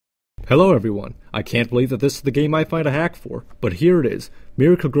Hello everyone, I can't believe that this is the game I find a hack for, but here it is,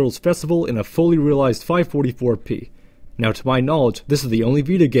 Miracle Girls Festival in a fully realized 544p. Now to my knowledge, this is the only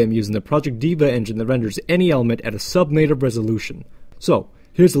Vita game using the Project Diva engine that renders any element at a sub-native resolution. So,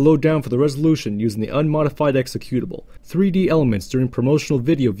 here's the lowdown for the resolution using the unmodified executable. 3D elements during promotional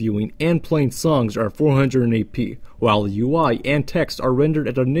video viewing and playing songs are 408p, while the UI and text are rendered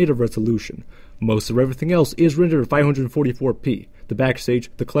at a native resolution. Most of everything else is rendered at 544p. The backstage,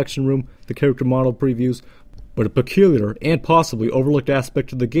 the collection room, the character model previews, but a peculiar and possibly overlooked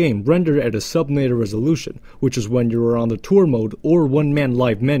aspect of the game rendered at a sub-native resolution, which is when you are on the tour mode or one-man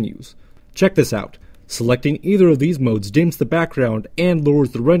live menus. Check this out. Selecting either of these modes dims the background and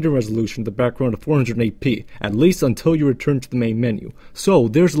lowers the render resolution of the background to 408p, at least until you return to the main menu. So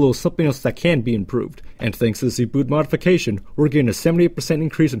there's a little something else that can be improved, and thanks to the boot modification, we're getting a 78%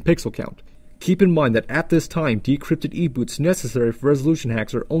 increase in pixel count. Keep in mind that at this time, decrypted e-boots necessary for resolution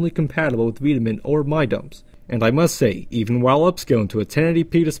hacks are only compatible with Vitamin or MyDumps. And I must say, even while upscaling to a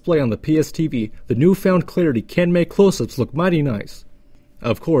 1080p display on the PSTV, the newfound clarity can make close-ups look mighty nice.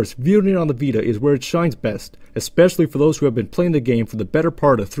 Of course, viewing it on the Vita is where it shines best, especially for those who have been playing the game for the better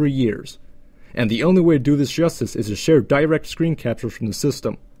part of 3 years. And the only way to do this justice is to share direct screen captures from the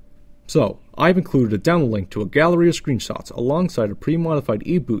system. So, I've included a download link to a gallery of screenshots alongside a pre-modified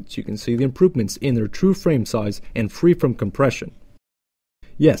e-boot so you can see the improvements in their true frame size and free from compression.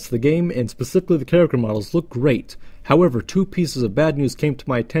 Yes, the game and specifically the character models look great, however 2 pieces of bad news came to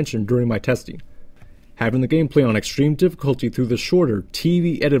my attention during my testing. Having the gameplay on extreme difficulty through the shorter,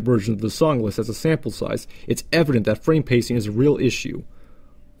 TV edit version of the song list as a sample size, it's evident that frame pacing is a real issue.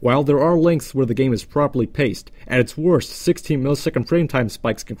 While there are lengths where the game is properly paced, at its worst 16 millisecond frame time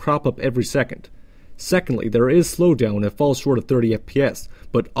spikes can crop up every second. Secondly, there is slowdown when it falls short of 30 FPS,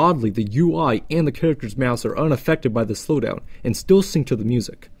 but oddly the UI and the character's mouths are unaffected by the slowdown and still sync to the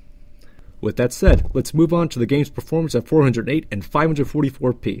music. With that said, let's move on to the game's performance at 408 and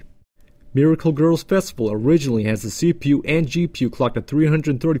 544p. Miracle Girls Festival originally has the CPU and GPU clocked at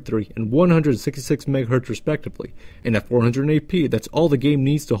 333 and 166 MHz respectively, and at 408p that's all the game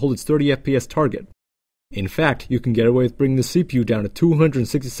needs to hold its 30 FPS target. In fact, you can get away with bringing the CPU down to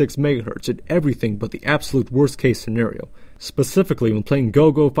 266 MHz in everything but the absolute worst case scenario, specifically when playing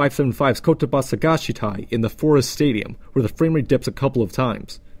GoGo 575's Kotaba Sagashitai in the Forest Stadium, where the framerate dips a couple of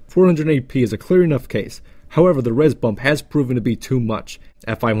times. 408p is a clear enough case. However, the res bump has proven to be too much.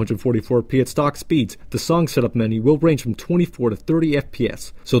 At 544p at stock speeds, the song setup menu will range from 24 to 30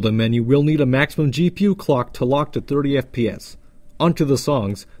 FPS, so the menu will need a maximum GPU clock to lock to 30 FPS. Onto the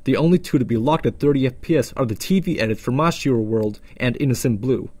songs, the only two to be locked at 30 FPS are the TV edits for Mashiro World and Innocent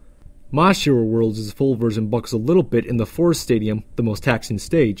Blue. Mashiro World's full version bucks a little bit in the Forest Stadium, the most taxing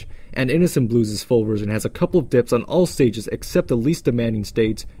stage, and Innocent Blue's full version has a couple of dips on all stages except the least demanding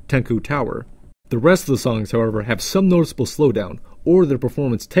stage, Tenku Tower. The rest of the songs, however, have some noticeable slowdown, or their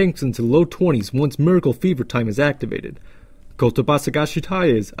performance tanks into the low 20s once Miracle Fever Time is activated. Kotaba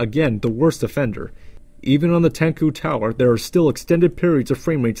Sagashitai is, again, the worst offender. Even on the Tenku Tower, there are still extended periods of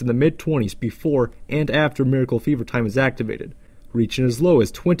frame rates in the mid-20s before and after Miracle Fever Time is activated, reaching as low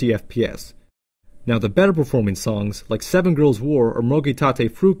as 20 FPS. Now the better performing songs, like 7 Girls War or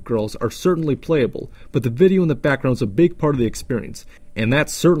Mogitate Fruit Girls, are certainly playable, but the video in the background is a big part of the experience, and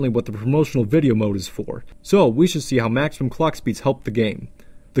that's certainly what the promotional video mode is for, so we should see how maximum clock speeds help the game.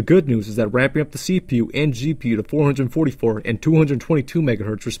 The good news is that ramping up the CPU and GPU to 444 and 222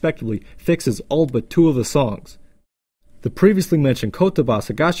 MHz respectively fixes all but 2 of the songs. The previously mentioned Kotaba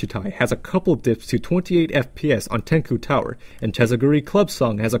Sagashitai has a couple of dips to 28 FPS on Tenku Tower, and Tezaguri Club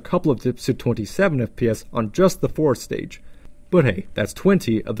Song has a couple of dips to 27 FPS on just the Forest stage. But hey, that's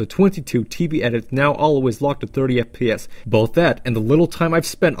 20 of the 22 TV edits now always locked at 30 FPS. Both that and the little time I've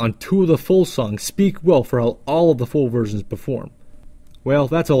spent on 2 of the full songs speak well for how all of the full versions perform. Well,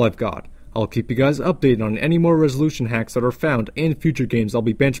 that's all I've got. I'll keep you guys updated on any more resolution hacks that are found and future games I'll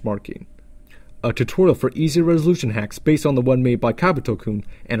be benchmarking. A tutorial for easy resolution hacks based on the one made by Kabuto-kun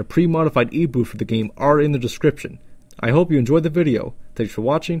and a pre-modified e-boot for the game are in the description. I hope you enjoyed the video. Thanks for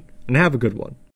watching, and have a good one.